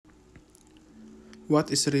What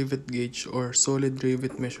is rivet gauge or solid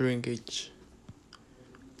rivet measuring gauge?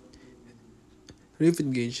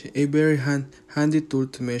 Rivet gauge, a very handy tool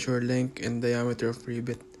to measure length and diameter of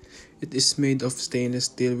rivet. It is made of stainless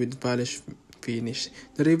steel with polished finish.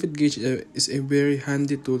 The rivet gauge is a very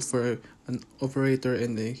handy tool for an operator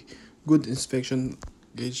and a good inspection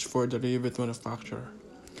gauge for the rivet manufacturer.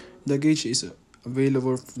 The gauge is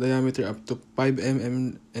available for diameter up to 5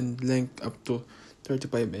 mm and length up to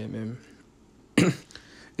 35 mm.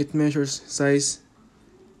 It measures size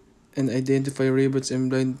and identify rivets and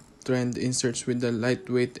blind thread inserts with the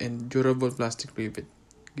lightweight and durable plastic rivet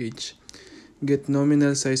gauge. Get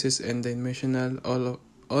nominal sizes and dimensional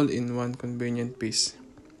all in one convenient piece.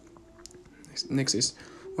 Next is,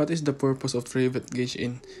 what is the purpose of rivet gauge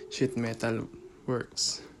in sheet metal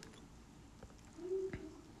works?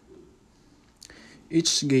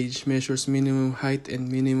 Each gauge measures minimum height and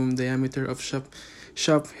minimum diameter of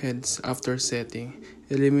shaft heads after setting.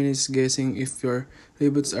 Eliminates guessing if your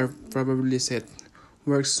rivets are properly set.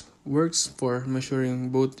 Works for measuring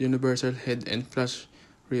both universal head and flush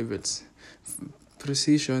rivets.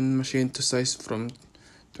 Precision machine to size from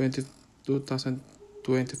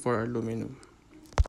 2024 aluminum.